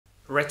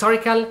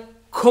Rhetorical,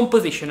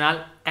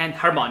 Compositional and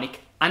Harmonic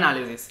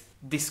Analysis.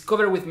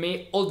 Discover with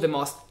me all the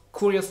most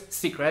curious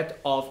secret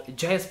of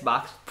J.S.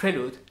 Bach's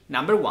Prelude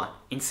number 1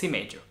 in C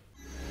major.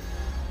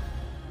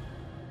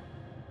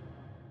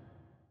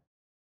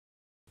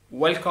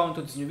 Welcome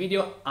to this new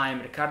video. I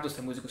am Riccardo,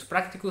 the Musicus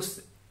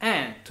Practicus,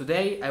 and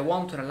today I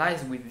want to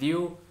analyze with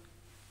you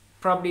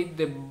probably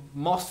the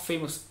most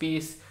famous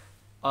piece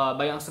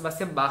by Johann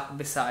Sebastian Bach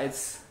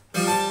besides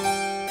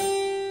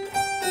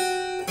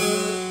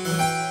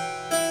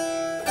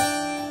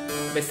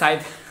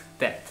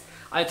that.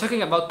 I'm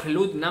talking about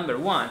Prelude number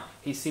 1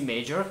 in C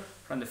major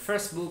from the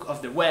first book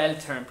of the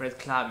well-tempered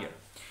clavier.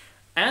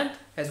 And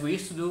as we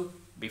used to do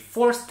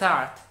before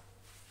start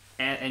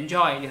and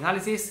enjoy the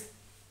analysis,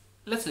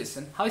 let's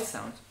listen how it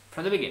sounds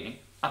from the beginning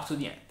up to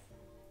the end.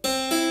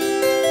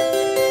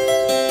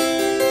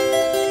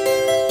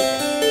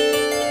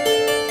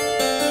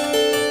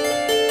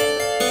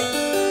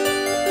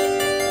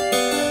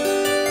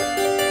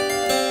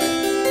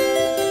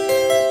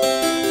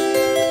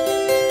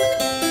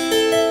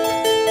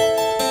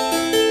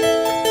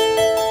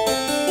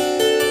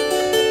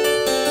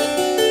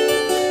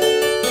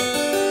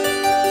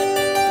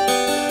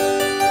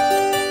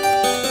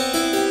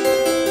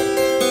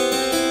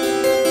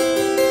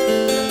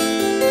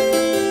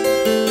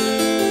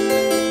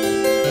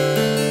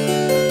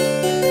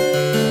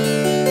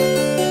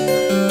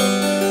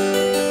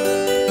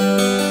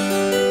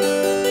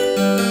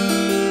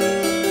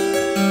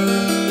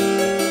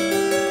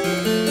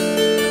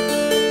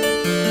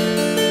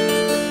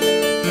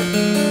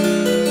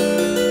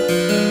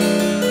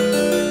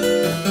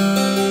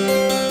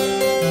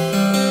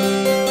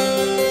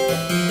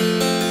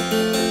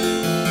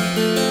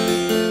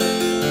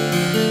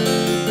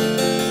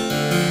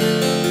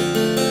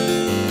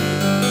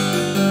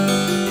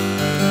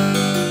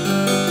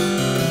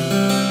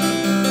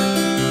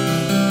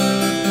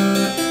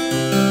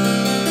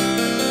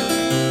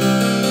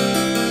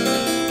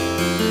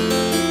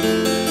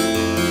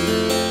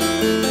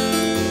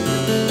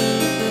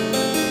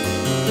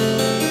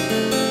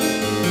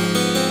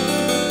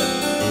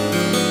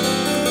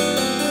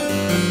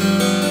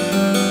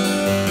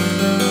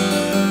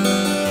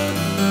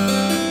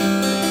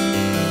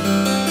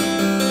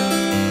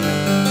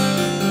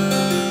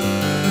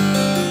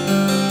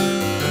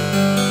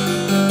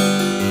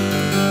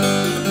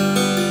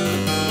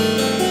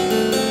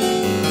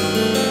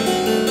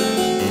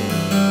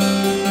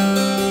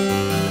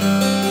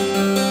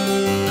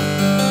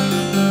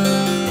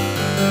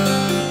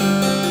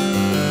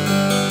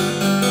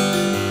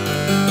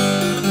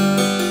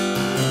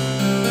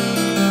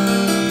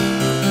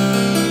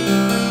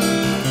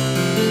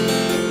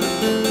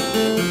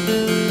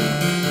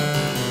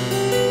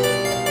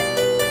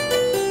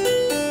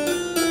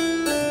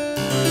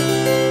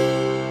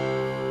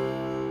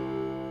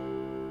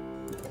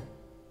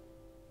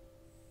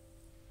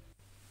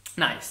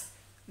 Nice.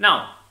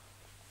 Now,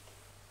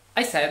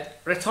 I said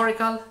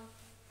rhetorical,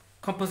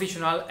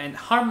 compositional and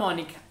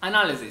harmonic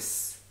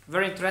analysis.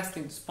 Very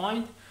interesting this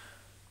point.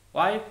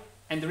 Why?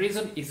 And the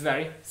reason is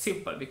very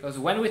simple, because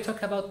when we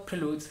talk about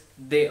preludes,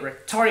 the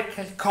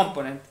rhetorical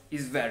component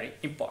is very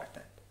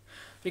important.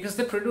 Because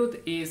the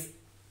prelude is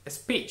a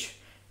speech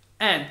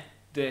and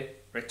the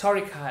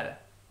rhetorical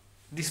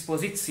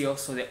dispositio,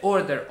 so the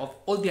order of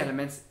all the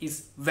elements,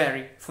 is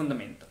very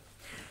fundamental.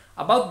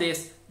 About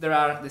this, there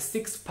are the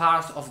 6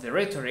 parts of the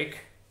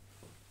rhetoric.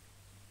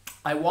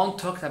 I won't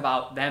talk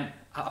about them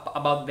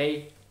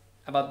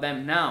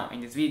now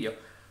in this video,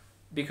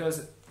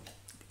 because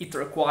it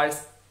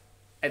requires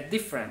a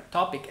different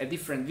topic, a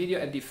different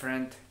video, a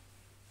different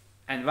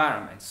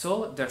environment.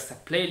 So there's a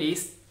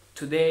playlist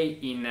today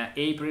in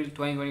April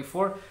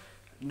 2024,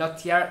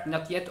 not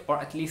yet, or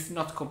at least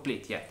not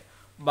complete yet.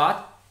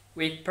 But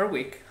week per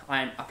week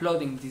I'm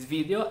uploading this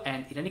video,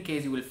 and in any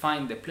case you will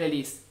find the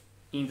playlist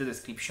in the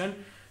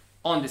description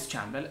on this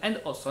channel and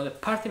also on the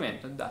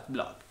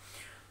Partimento.blog.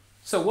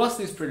 So what's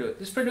this prelude?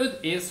 This prelude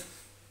is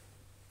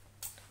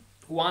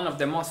one of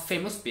the most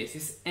famous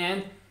pieces,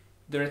 and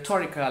the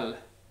rhetorical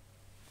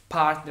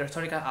part, the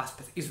rhetorical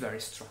aspect is very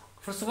strong.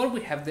 First of all,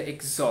 we have the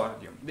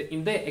exordium.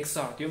 In the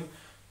exordium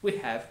we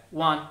have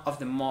one of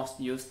the most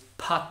used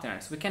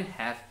patterns we can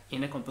have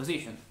in a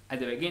composition at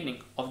the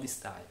beginning of this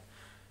style.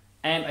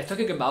 And I'm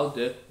talking about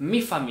the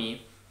mi fa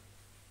mi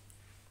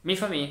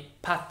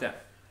pattern,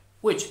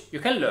 which you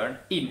can learn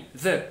in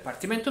the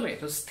Partimento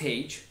method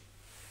stage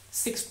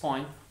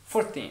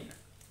 6.14.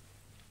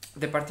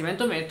 The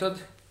Partimento method,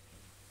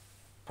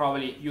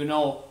 probably you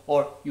know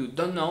or you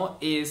don't know,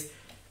 is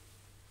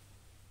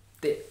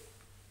the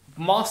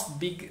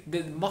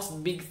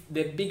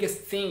biggest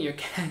thing you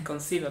can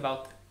conceive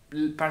about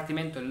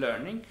Partimento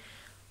learning.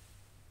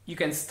 You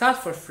can start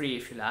for free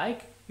if you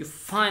like. You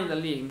find the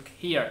link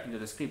here in the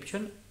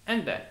description,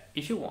 and then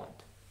if you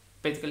want,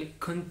 basically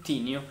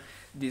continue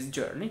this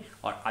journey,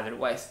 or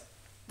otherwise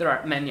there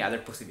are many other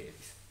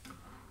possibilities.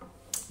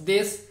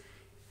 This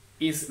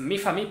is mi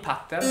fa mi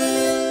pattern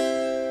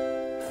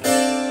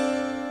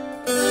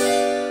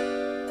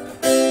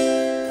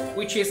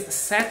which is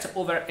set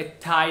over a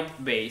tied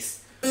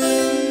bass. Mi,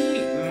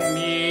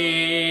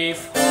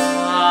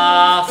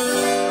 fa, fa,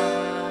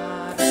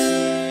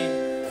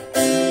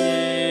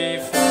 mi,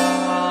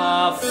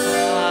 fa,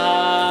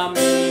 fa,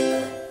 mi.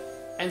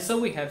 And so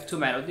we have two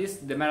melodies,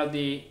 the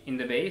melody in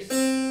the bass,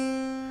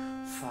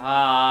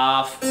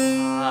 fa,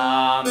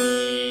 fa,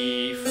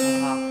 mi,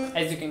 fa,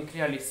 as you can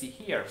clearly see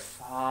here,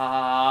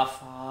 fa,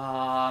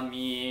 fa,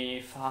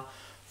 mi, fa,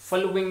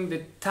 following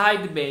the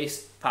tied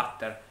bass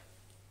pattern.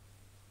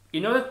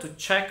 In order to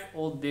check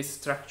all these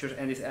structures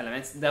and these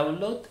elements,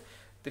 download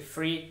the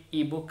free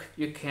ebook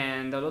you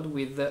can download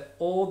with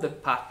all the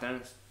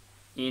patterns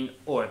in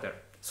order,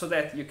 so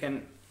that you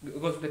can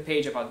go to the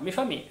page about mi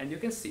fa mi and you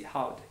can see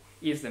how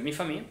is the mi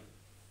fa mi,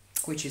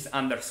 which is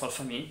under sol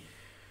fa mi,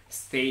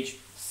 stage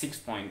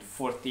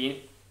 6.14.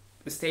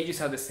 The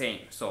stages are the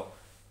same, so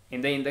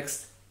in the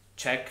index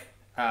check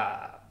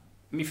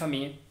mi fa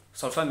mi,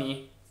 sol fa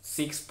mi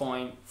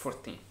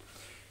 6.14,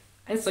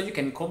 and so you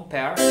can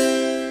compare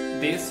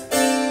this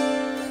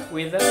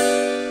with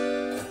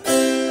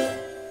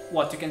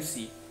what you can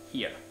see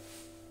here.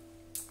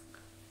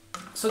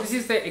 So this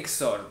is the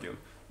exordium.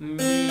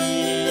 Mi,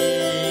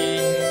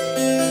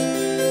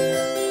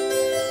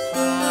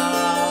 fa,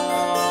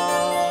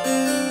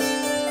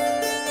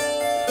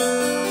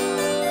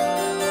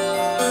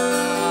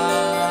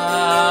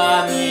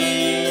 mi.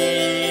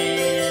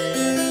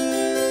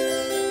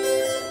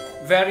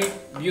 Very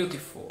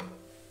beautiful,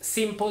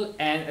 simple,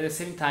 and at the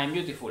same time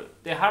beautiful.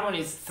 The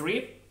harmony is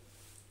 3,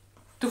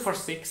 2, 4,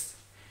 6,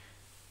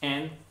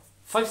 and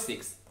 5,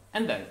 6,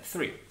 and then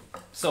 3.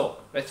 So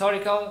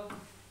rhetorical,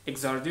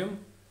 exordium,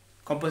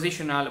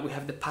 compositional, we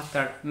have the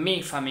pattern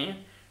mi fa mi,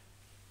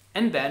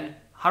 and then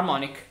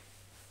harmonic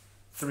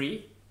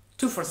 3,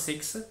 2, 4,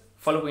 6,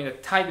 following the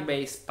tied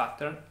bass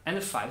pattern,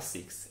 and 5,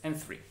 6, and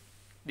 3.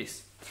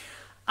 This.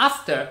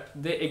 After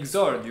the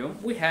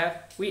exordium, we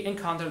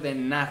encounter the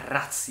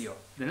narratio.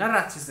 The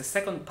narratio is the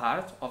second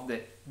part of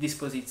the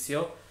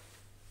dispositio.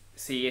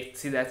 See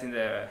that in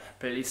the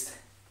playlist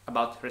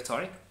about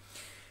rhetoric.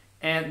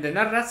 And the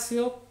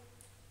narratio,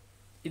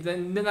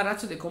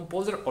 the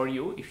composer, or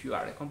you, if you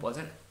are a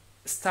composer,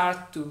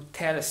 start to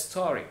tell a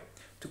story,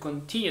 to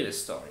continue the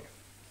story.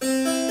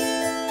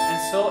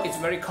 And so it's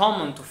very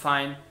common to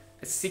find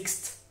a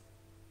sixth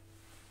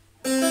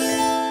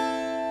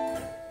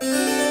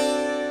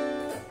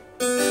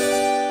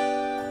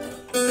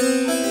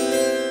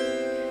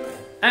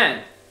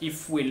and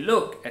if we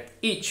look at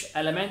each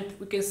element,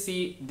 we can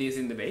see this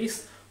in the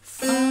bass.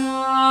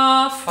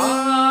 Fa,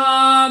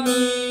 fa,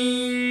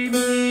 mi,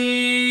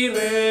 mi,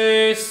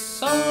 re,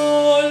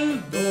 sol,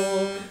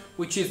 do,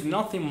 which is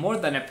nothing more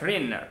than a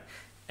primer.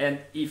 And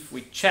if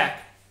we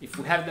check, if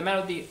we have the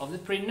melody of the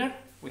primer,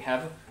 we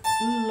have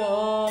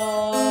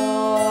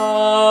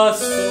la,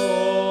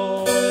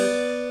 sol,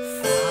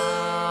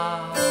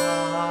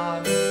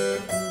 fa, mi,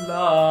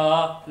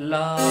 la,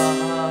 la,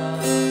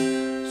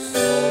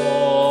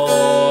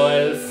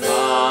 sol,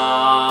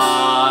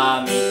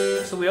 fa, mi.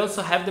 So we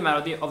also have the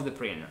melody of the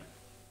primer.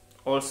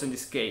 Also in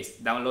this case,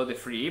 download the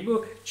free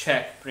ebook,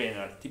 check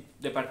primer,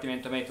 the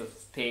Partimento method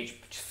stage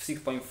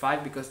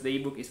 6.5, because the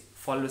ebook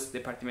follows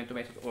the Partimento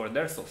method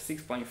order, so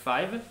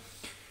 6.5,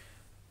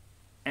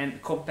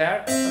 and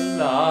compare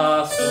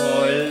la,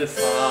 sol,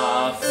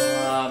 fa,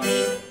 fa,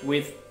 mi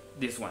with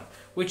this one,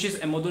 which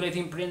is a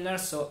modulating primer,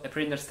 so a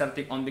primer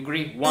starting on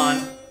degree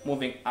 1,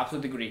 moving up to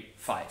degree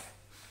 5.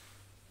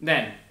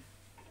 Then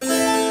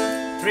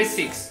 3,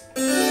 6,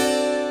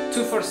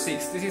 2, 4,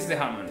 6, this is the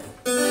harmony.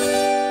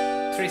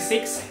 3,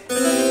 6,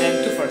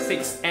 and 2, 4,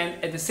 6,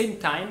 and at the same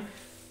time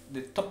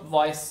the top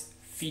voice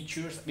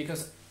features,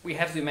 because we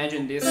have to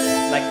imagine this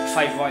like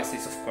 5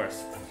 voices, of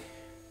course.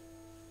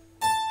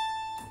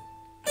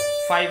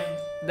 5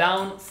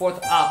 down, 4th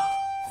up,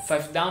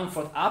 5 down,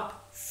 4th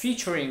up,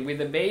 featuring with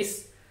the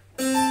bass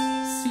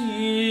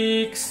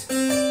 6,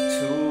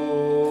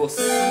 2,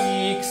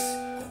 6,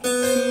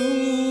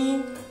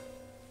 2,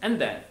 and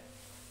then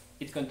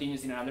it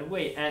continues in another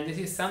way. And this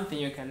is something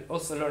you can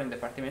also learn in the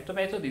Partimento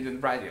method.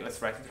 Didn't write it, let's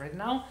write it right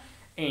now.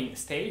 In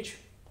stage,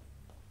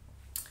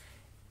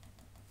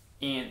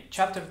 in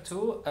chapter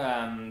 2,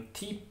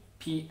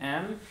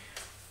 TPM,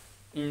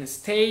 in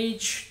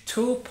stage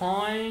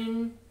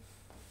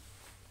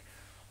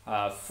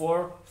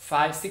 2.4,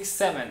 5, 6,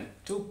 7,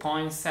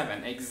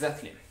 2.7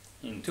 exactly.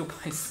 In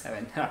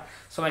 2.7,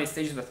 so many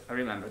stages, but I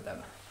remember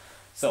them.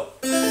 So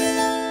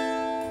this.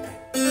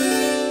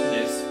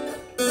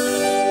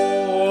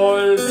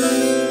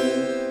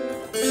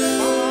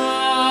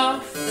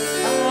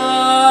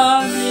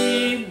 Fa,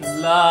 mi,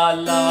 la,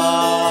 la,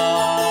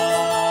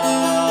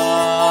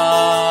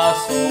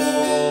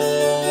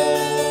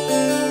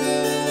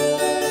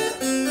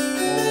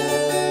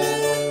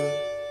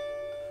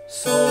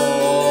 sol,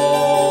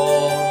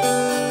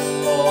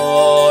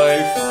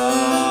 fa,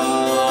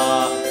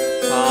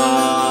 fa,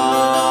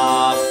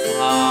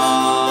 fa,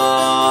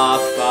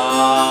 fa,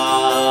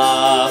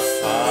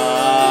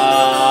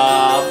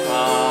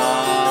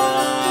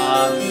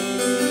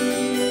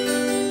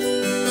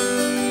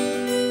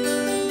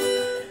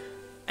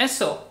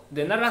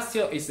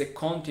 narratio is the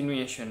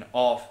continuation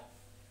of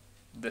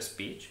the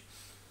speech.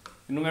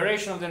 The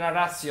numeration of the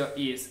narratio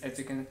is, as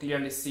you can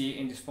clearly see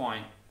in this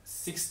point,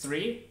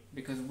 6-3,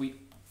 because we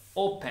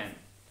open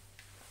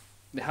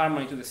the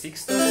harmony to the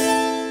sixth,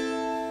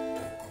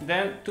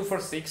 then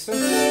 2-4-6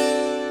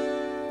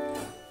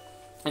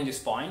 in this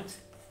point,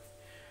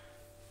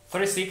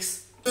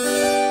 3-6,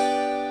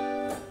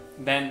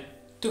 then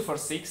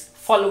 2-4-6,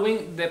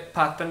 following the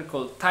pattern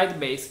called tight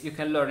bass. You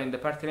can learn in the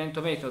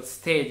Partimento method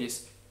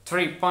stages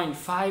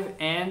 3.5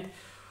 and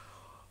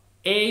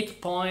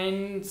 8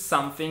 point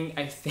something,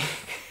 I think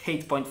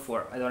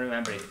 8.4, I don't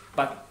remember it,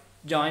 but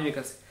join,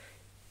 because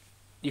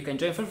you can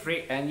join for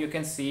free and you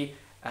can see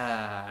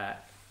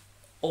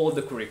all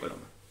the curriculum.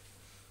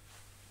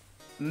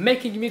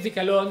 Making music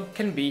alone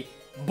can be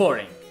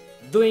boring.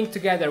 Doing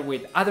together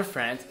with other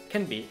friends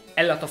can be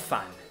a lot of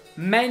fun.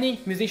 Many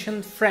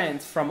musician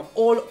friends from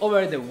all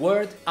over the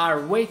world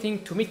are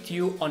waiting to meet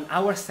you on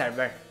our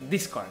server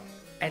Discord.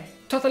 A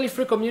totally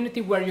free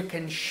community where you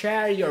can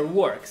share your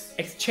works,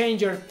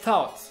 exchange your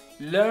thoughts,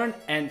 learn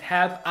and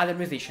help other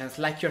musicians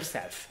like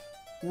yourself.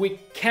 We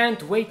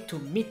can't wait to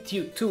meet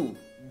you too.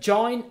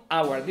 Join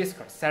our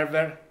Discord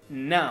server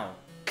now.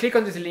 Click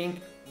on this link,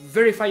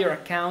 verify your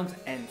account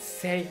and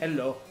say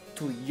hello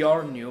to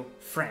your new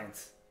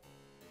friends.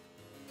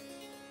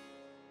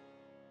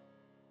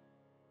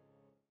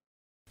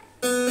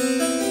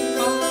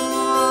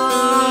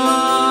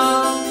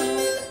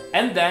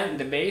 And then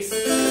the bass,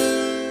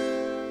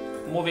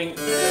 moving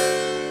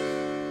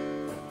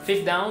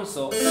fifth down,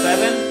 so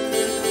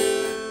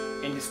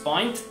 7 in this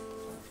point,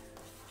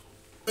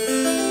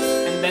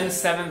 and then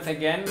 7th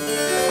again,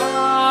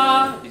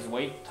 fa, this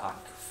way,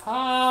 tac,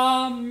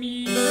 fa,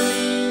 mi.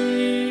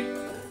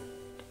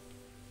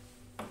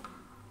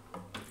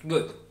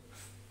 Good.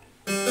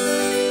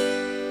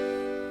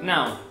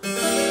 Now,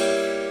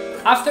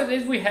 after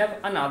this we have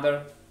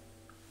another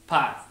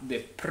part, the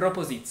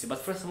propositio, but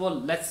first of all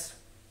let's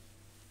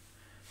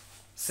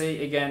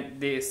say again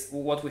this,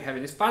 what we have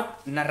in this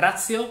part.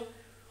 Narratio,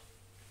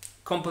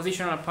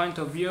 compositional point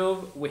of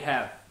view, we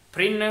have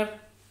Prinner,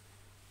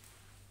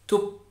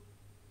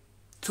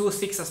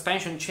 2-6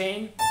 suspension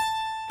chain,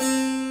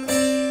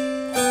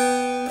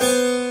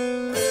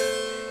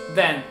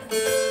 then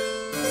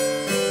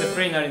the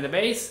Prinner in the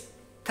bass,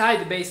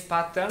 tight bass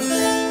pattern,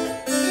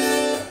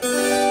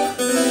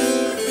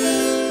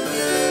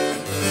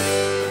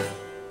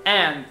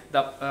 and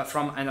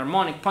from an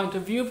harmonic point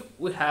of view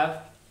we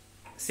have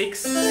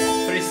 6,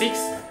 3-6,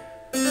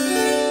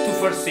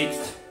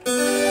 2-4-6,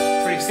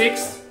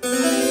 3-6,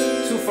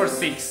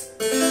 2-4-6,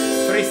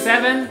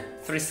 3-7,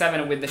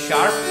 3-7 with the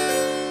sharp,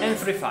 and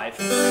 3-5.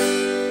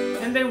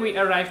 And then we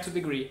arrive to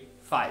degree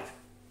 5.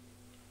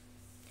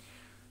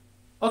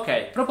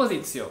 Okay,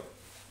 propositio.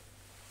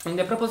 In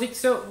the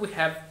propositio we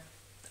have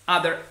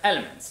other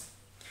elements.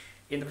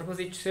 In the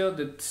propositio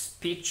the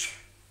speech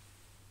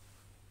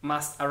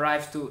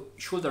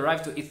should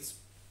arrive to its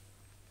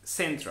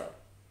central.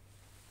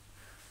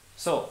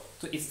 So,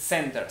 to its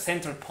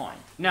center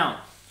point.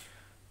 Now,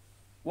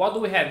 what do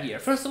we have here?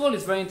 First of all,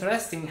 it's very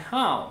interesting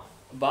how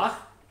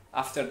Bach,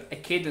 after a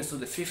cadence to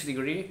the 5th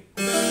degree,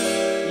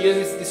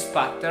 uses this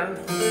pattern,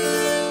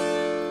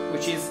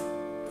 which is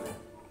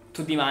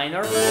to D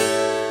minor,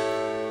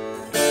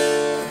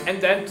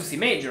 and then to C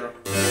major.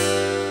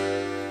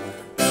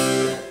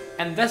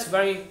 And that's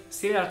very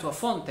similar to a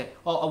fonte,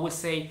 or I would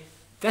say,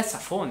 that's a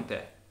fonte.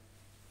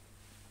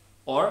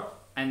 Or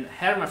an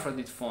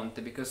hermaphrodite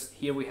fonte, because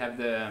here we have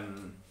the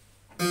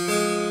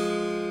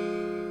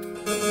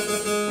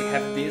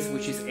this,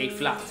 which is A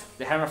flat.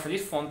 The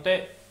hermaphrodite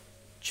fonte,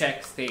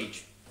 check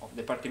stage of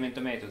the Partimento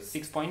method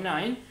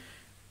 6.9.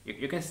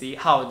 You can see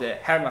how the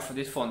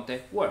hermaphrodite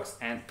fonte works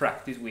and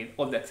practice with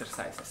all the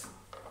exercises.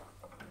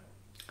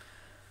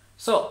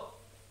 So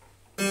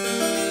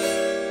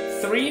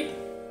 3,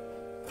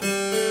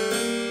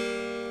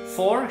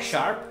 4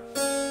 sharp,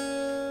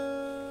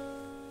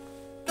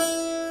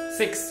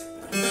 6.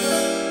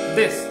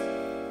 This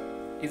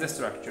is a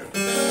structure,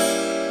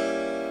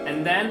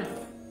 and then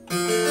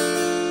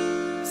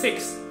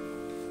 6.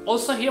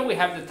 Also here we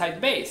have the tight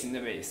bass in the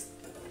bass.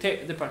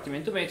 The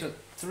Partimento method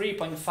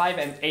 3.5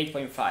 and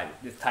 8.5,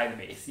 the tight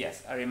bass.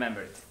 Yes, I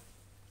remember it.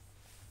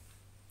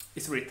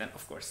 It's written,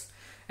 of course.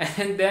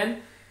 And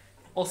then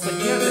also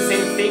here the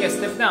same thing, a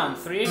step down,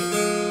 3,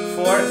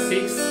 4,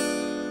 6,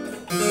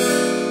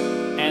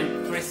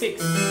 and 3,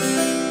 6.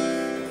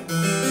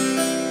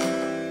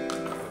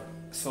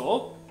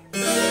 So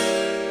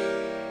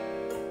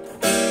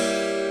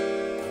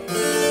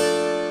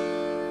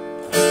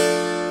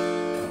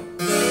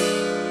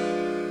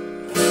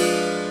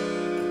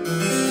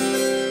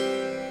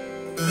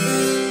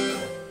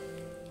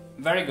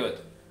very good.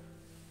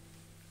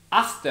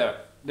 After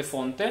the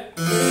fonte,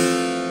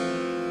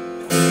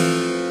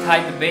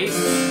 tight bass,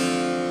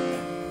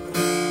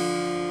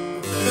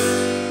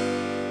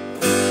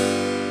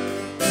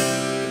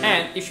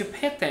 and if you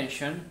pay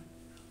attention,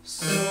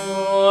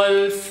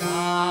 sol,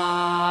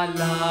 fa,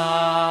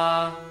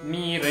 la,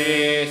 mi,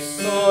 re,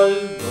 sol,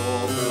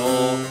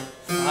 do,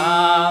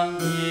 fa,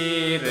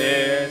 mi, re,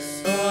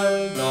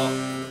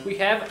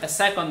 have a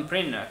second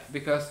printer,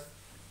 because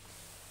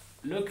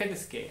look at the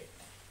scale.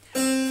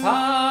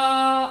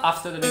 Fa,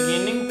 after the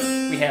beginning,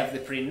 we have the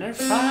printer.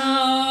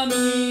 Fa,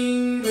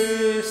 mi,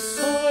 re,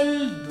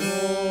 sol,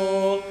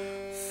 do.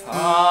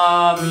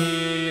 Fa,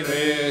 mi,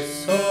 re,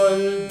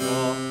 sol,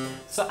 do.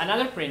 So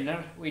another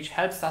printer which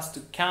helps us to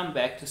come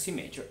back to C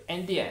major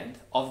and the end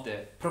of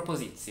the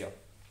propositio.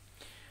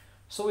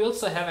 So we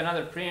also have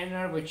another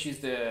printer which is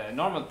the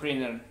normal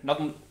printer,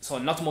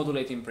 not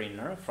modulating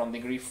printer, from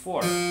degree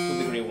 4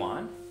 to degree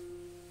 1.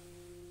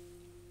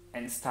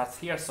 And it starts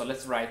here, so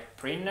let's write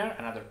printer,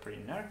 another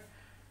printer,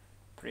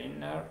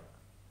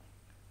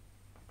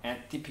 and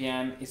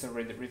TPM is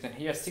already written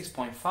here,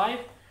 6.5,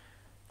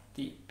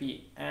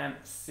 TPM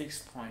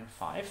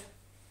 6.5.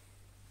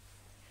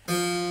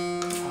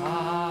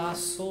 Fa,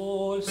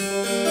 sol, sol,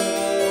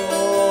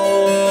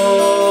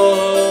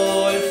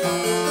 fa,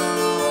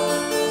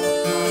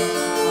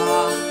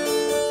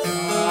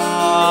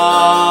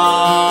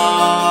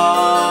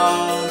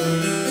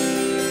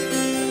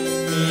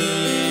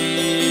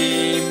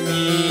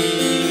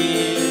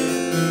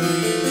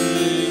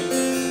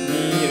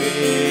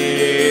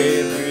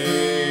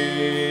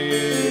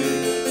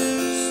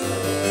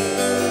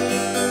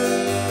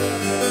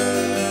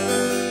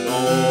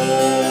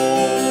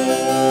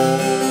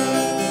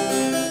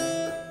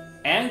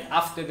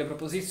 after the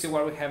propositio,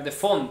 where we have the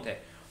fonte,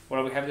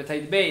 where we have the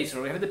tight bass,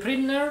 where we have the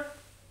printer,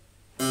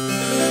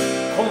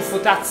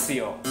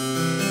 confutatio.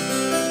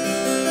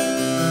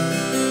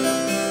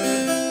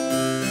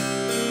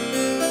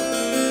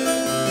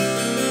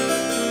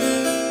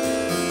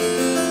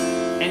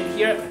 And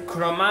here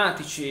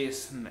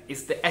chromaticism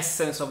is the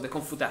essence of the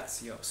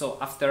confutatio. So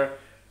after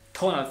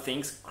tonal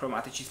things,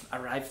 chromaticism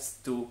arrives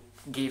to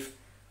give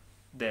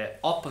the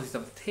opposite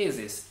of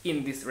thesis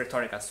in this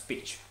rhetorical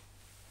speech.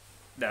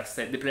 There's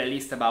the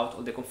playlist about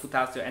all the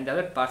confutatio and the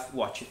other parts.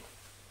 Watch it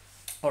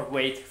or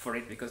wait for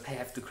it, because I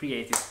have to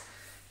create it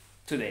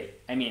today,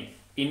 I mean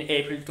in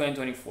April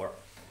 2024.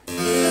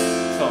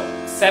 So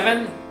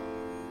 7,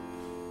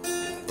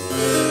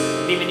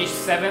 diminished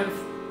 7th,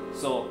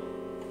 so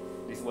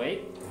this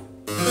way,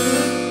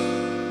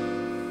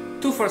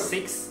 2 4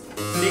 6, 6,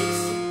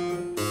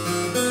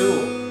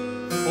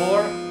 2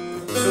 4,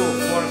 2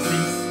 4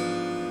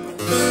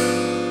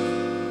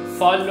 6,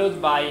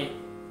 followed by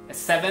a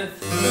 7th,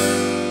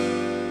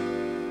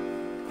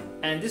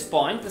 and this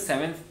point, the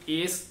 7th,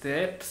 is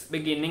the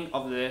beginning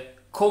of the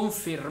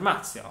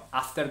confirmatio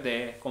after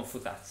the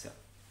confutatio.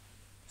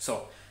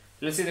 So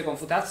let's see the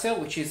confutatio,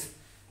 which is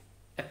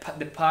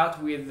the part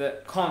with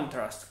the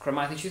contrast,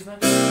 chromaticism,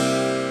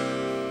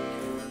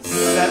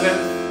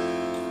 7th,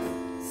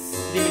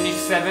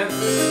 diminished 7th,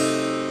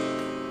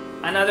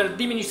 another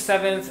diminished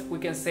 7th we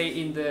can say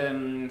in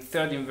the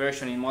third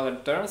inversion in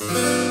modern terms,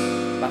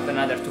 but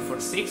another 2 4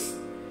 6,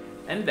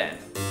 and then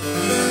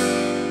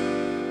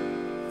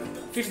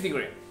 5th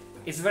degree.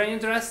 It's very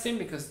interesting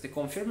because the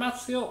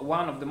confirmatio,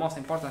 one of the most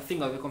important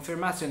things of the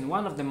confirmatio and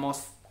one of the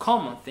most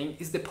common thing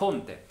is the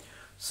ponte.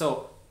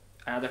 So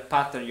another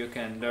pattern you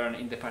can learn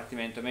in the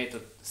Partimento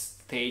method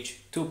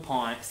stage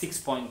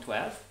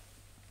 6.12,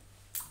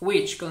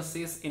 which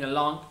consists in a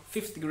long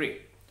 5th degree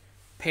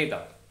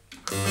pedal.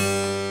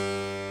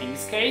 In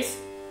this case,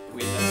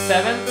 with the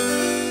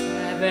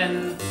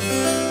 7,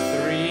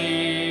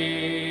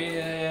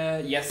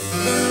 3, yes,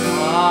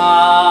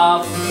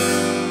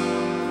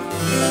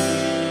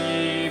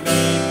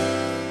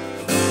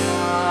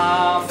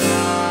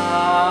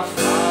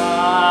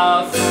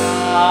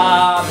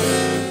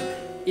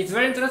 it's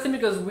very interesting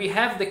because we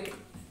have a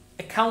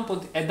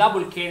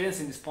double cadence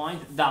in this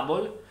point,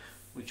 double,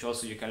 which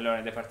also you can learn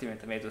in the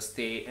Partimento method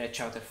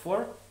chapter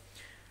 4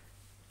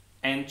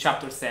 and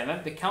chapter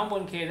 7. The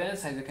counterpoint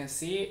cadence, as you can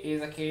see,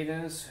 is a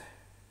cadence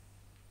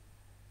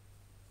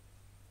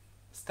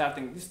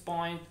starting this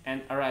point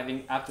and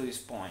arriving up to this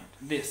point,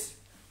 this.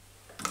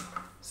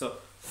 So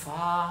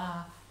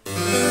fa,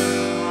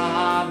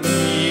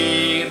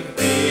 mi,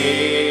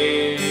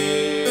 re,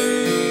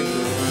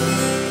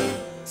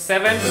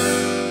 7,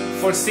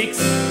 4 6,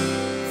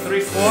 3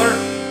 4,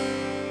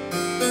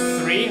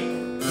 3,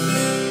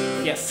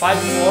 yeah, 5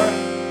 4,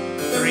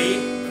 3,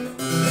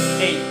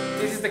 8.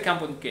 This is the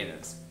counterpoint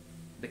cadence,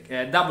 the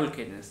double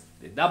cadence.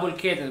 The double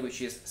cadence,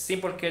 which is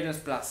simple cadence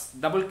plus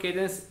double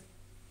cadence,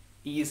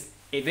 is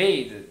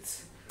evaded.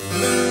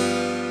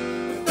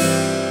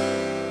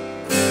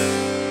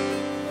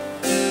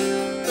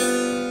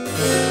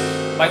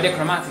 By the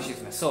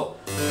chromaticism. So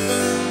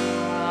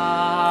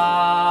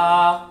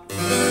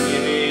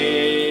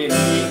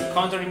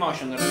counter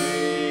emotion,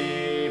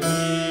 re,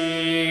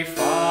 mi,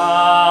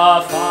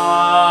 fa,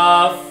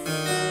 fa,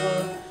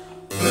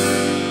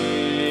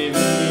 re,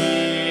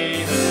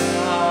 mi,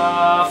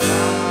 fa,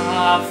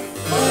 fa,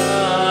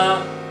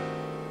 fa,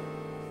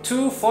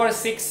 2 4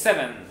 6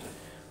 7,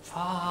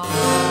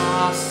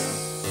 fa,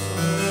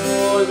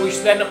 sol, which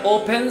then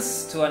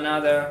opens to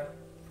another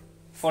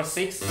 4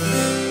 6,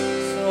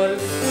 sol,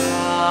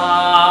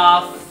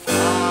 fa,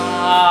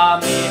 fa,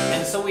 mi,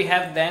 and so we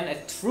have then a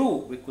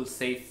true, we could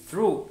say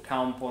through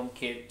counterpoint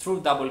cadence,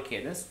 through double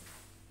cadence,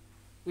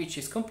 which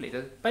is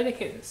completed by the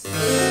cadence.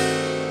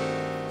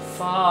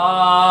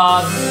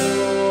 Fa,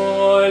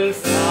 sol,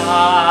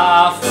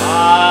 fa,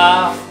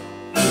 fa,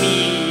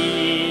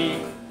 mi.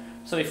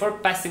 So before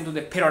passing to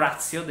the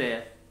peroratio,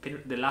 the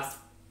last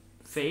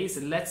phase,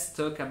 let's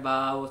talk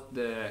about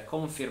the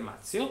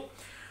confirmatio.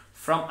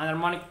 From an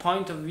harmonic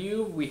point of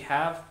view, we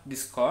have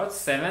this chord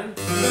 7,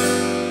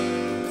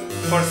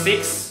 4,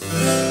 6,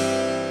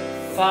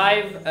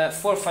 5,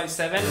 4, 5,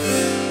 7,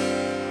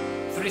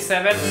 3,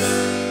 7,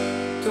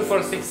 2,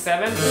 4, 6,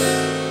 7,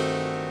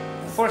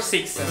 4,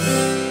 6,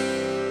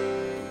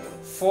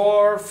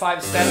 4,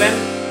 5,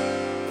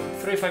 7,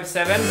 3, 5,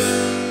 7,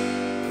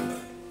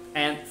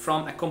 and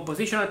from a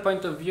compositional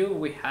point of view,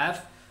 we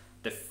have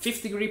the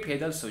 5th degree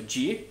pedal, so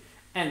G,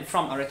 and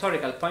from a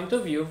rhetorical point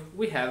of view,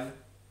 we have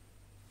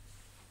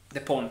the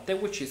ponte,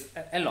 which is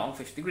along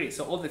 5th degree.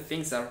 So all the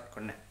things are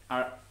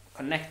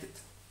connected.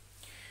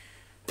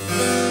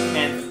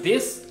 And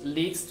this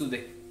leads to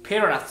the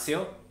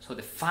peroratio, so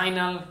the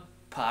final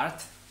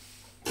part.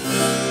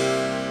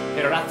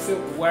 Peroratio,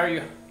 where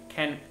you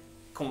can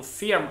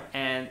confirm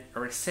and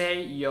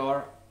re-say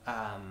your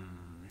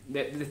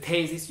the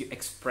thesis you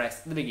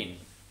expressed at the beginning.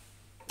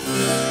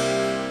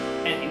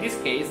 And in this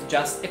case,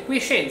 just a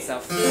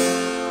quiescenza.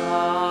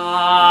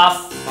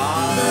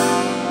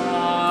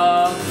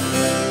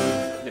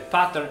 The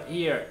pattern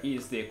here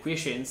is the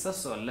quiescenza,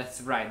 so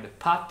let's write the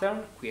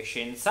pattern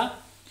quiescenza,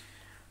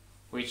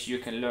 which you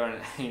can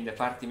learn in the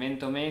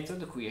Partimento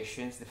method.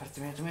 Quiescenza, the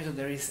Partimento method,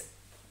 there is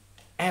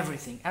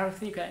everything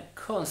you can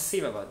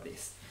conceive about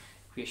this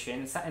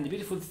quiescenza. And the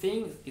beautiful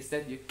thing is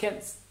that you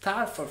can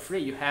start for free.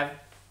 You have,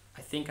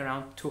 I think,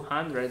 around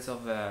 200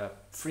 of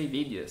free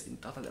videos. In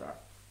total there are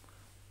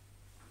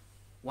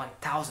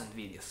 1000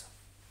 videos.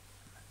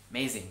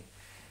 Amazing.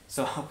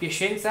 So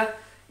quiescenza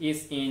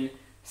is in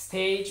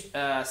stage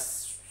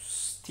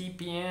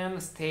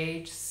TPM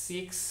stage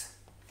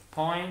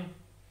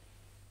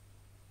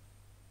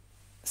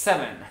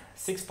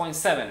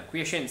 6.7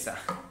 quiescenza.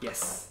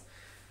 Yes.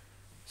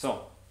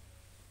 So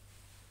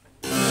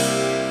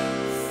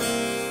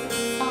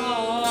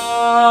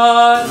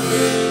fa,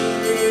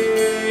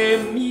 re,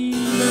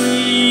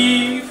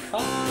 mi,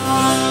 fa,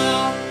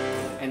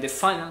 and the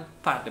final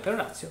part, the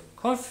peroratio,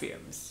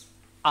 confirms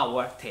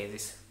our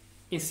thesis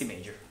in C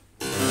major.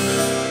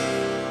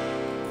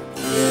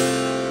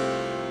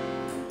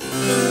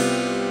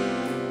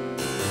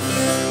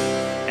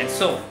 And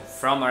so,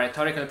 from a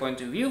rhetorical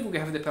point of view, we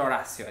have the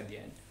peroratio at the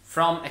end.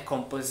 From a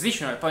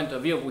compositional point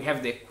of view, we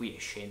have the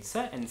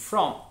quiescenza, and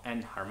from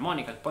an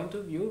harmonical point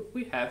of view,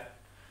 we have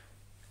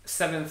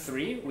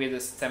 7-3 with a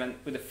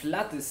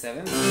flat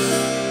 7,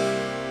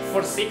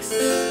 4-6,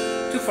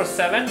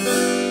 2-4-7,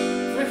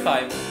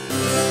 3-5.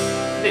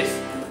 This.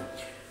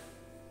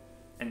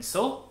 And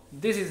so,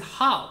 this is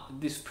how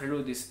this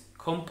prelude is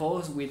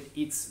composed, with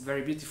its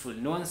very beautiful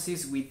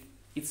nuances, with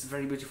its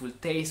very beautiful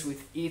taste,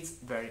 with its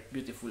very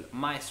beautiful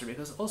maestro,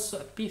 because also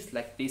a piece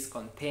like this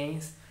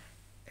contains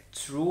a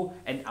true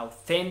and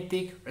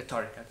authentic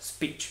rhetorical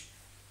speech,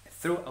 a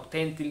true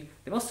authentic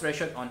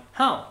demonstration on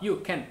how you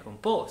can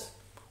compose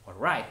or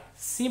write a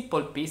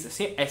simple piece,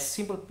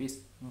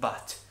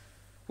 but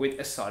with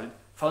a solid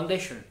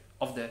foundation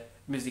of the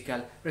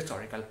musical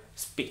rhetorical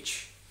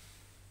speech.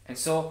 And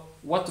so,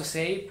 what to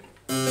say?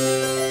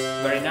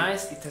 Very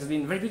nice. It has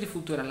been very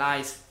beautiful to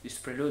analyze this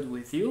prelude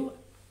with you,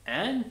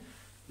 and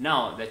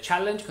now the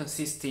challenge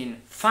consists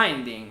in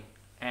finding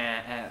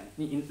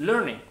in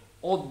learning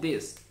all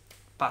these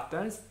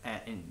patterns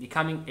and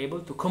becoming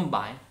able to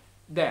combine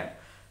them.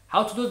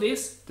 How to do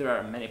this? There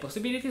are many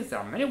possibilities, there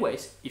are many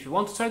ways. If you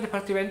want to try the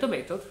Partimento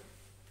method,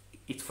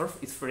 it's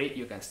free,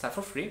 you can start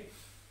for free.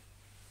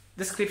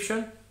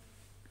 Description,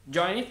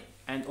 join it,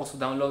 and also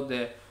download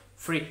the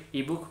free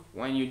ebook.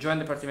 When you join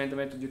the Partimento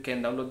method, you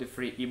can download the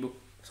free ebook,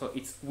 so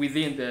it's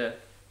within the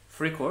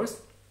free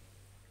course.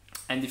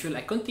 And if you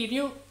like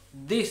continue,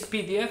 this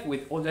PDF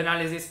with all the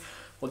analysis,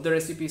 all the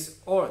recipes,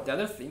 or the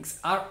other things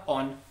are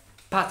on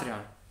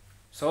Patreon.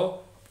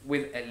 So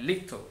with a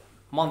little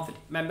monthly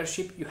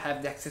membership, you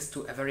have the access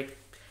to a very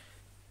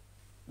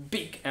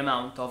big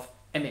amount of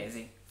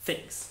amazing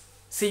things.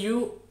 See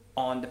you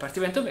on the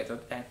Partimento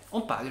method and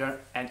on Patreon,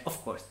 and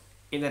of course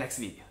in the next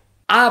video.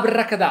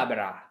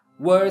 Abracadabra!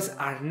 Words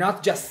are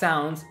not just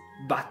sounds,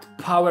 but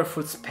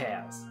powerful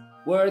spells.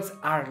 Words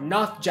are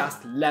not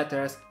just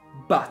letters,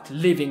 but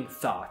living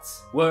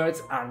thoughts.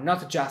 Words are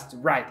not just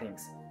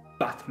writings,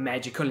 but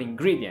magical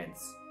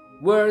ingredients.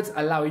 Words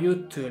allow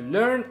you to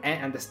learn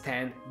and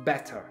understand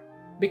better,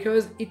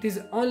 because it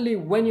is only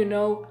when you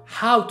know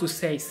how to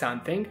say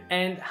something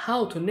and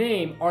how to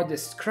name or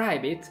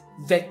describe it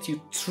that you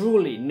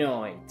truly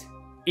know it.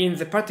 In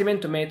the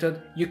Partimento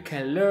method, you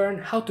can learn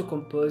how to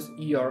compose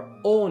your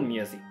own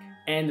music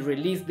and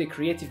release the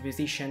creative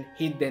musician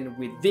hidden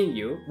within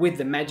you with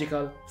the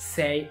magical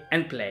say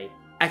and play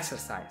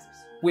exercises.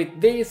 With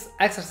these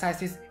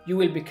exercises, you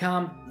will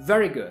become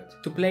very good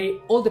to play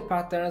all the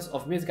patterns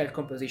of musical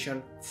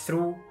composition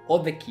through all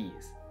the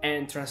keys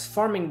and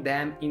transforming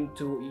them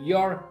into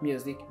your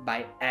music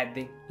by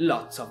adding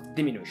lots of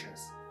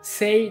diminutions.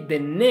 Say the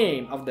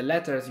name of the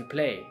letters you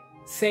play.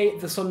 Say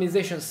the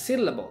solmisation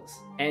syllables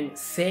and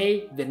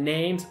say the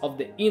names of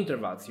the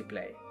intervals you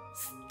play.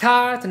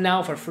 Start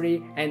now for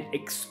free and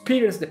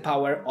experience the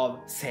power of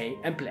say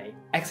and play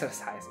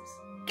exercises.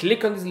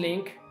 Click on this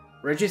link,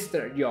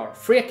 register your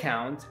free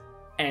account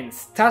and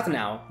start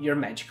now your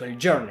magical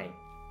journey.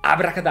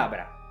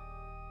 Abracadabra!